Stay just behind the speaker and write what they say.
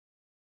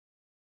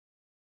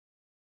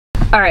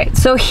All right,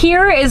 so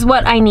here is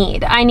what I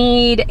need. I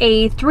need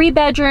a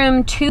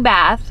 3-bedroom,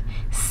 2-bath,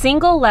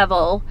 single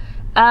level.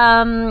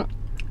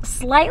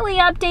 Slightly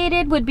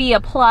updated would be a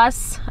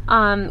plus.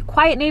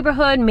 Quiet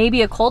neighborhood,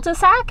 maybe a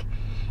cul-de-sac,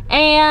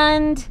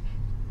 and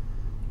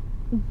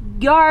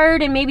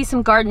yard and maybe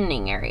some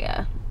gardening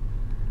area.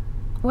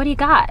 What do you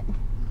got?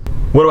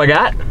 What do I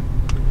got?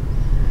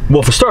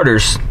 Well, for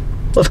starters,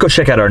 let's go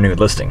check out our new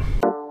listing.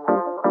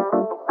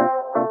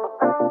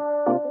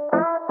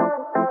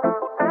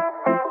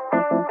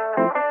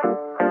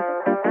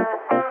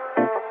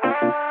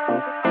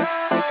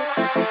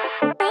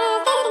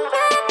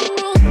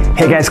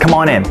 Hey guys, come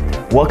on in.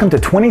 Welcome to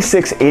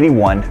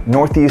 2681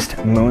 Northeast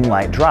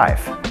Moonlight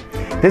Drive.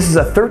 This is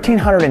a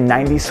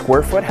 1,390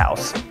 square foot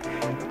house,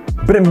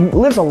 but it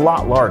lives a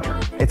lot larger.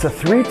 It's a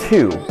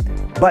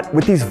 3-2, but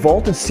with these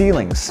vaulted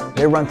ceilings,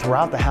 they run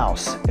throughout the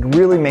house. It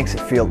really makes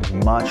it feel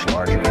much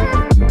larger.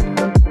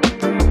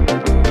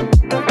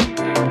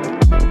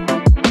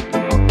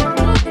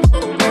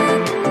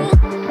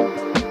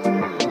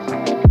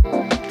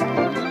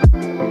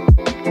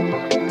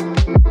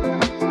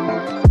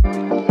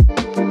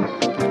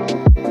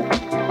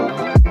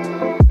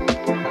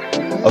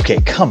 Okay,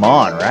 come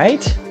on,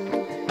 right?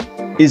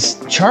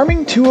 Is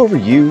charming too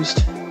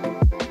overused?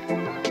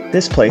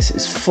 This place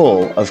is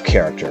full of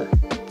character.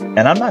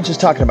 And I'm not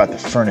just talking about the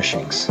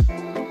furnishings.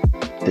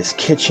 This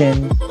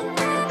kitchen,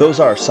 those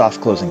are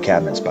soft closing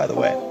cabinets, by the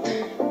way.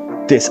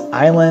 This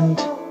island,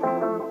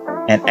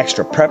 an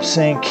extra prep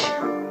sink,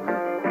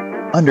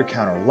 under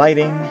counter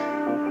lighting,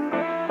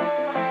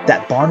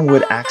 that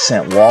barnwood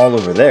accent wall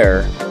over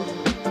there,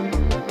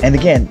 and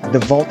again, the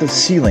vaulted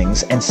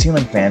ceilings and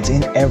ceiling fans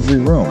in every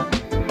room.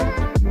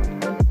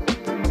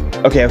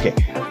 Okay,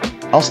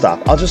 I'll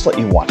stop. I'll just let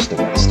you watch the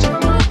rest.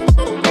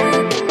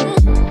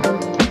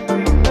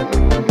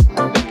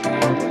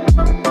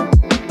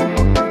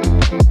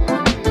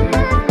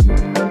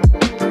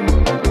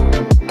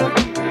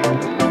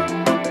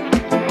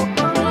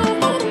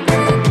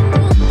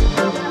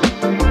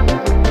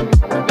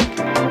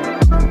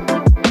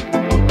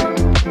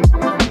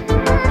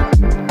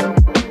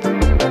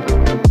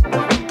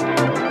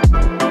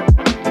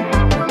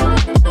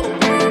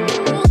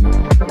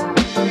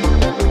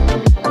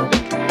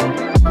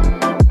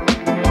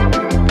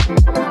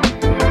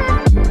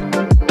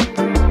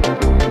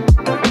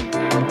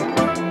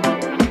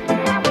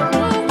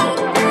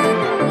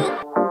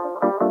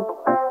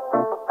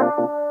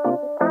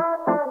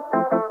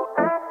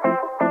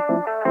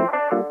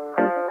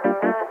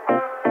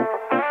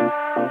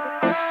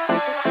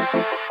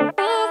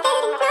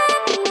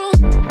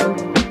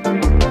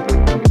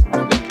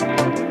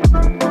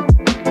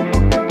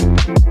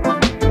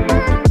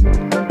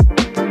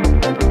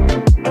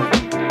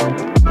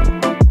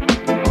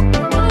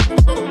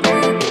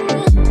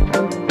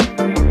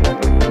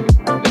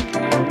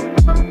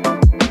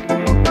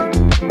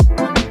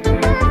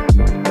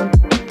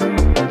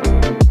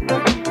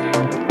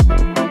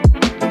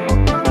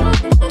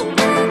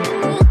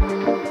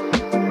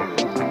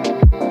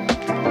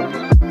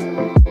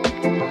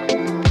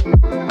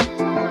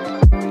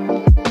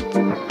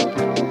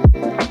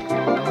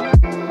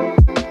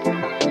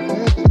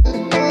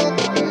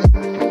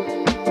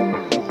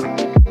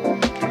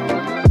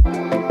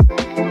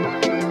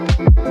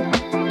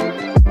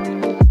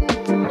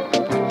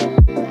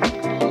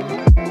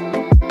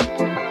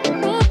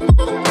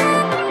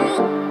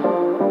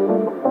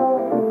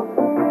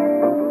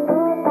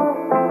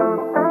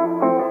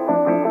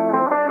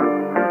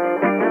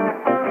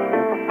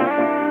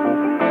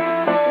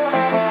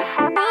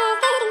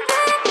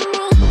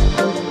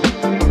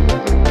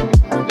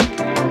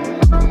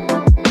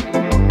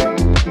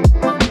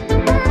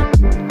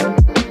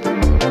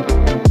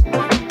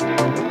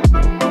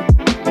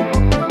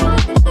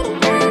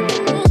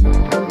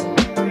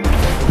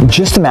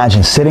 Just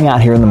imagine sitting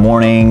out here in the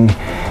morning,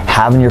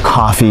 having your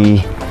coffee,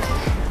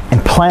 and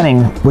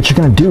planning what you're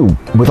gonna do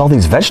with all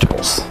these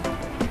vegetables.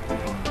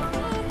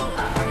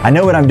 I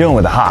know what I'm doing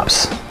with the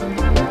hops.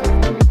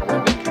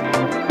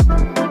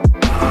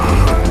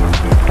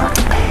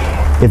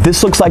 If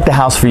this looks like the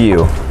house for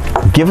you,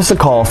 give us a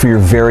call for your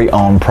very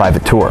own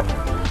private tour.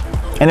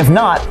 And if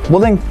not, well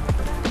then,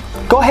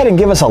 go ahead and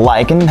give us a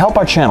like and help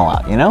our channel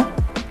out, you know?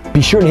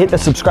 Be sure to hit the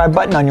subscribe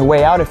button on your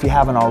way out if you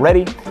haven't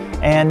already.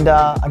 And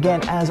again,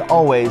 as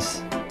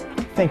always,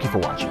 thank you for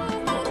watching.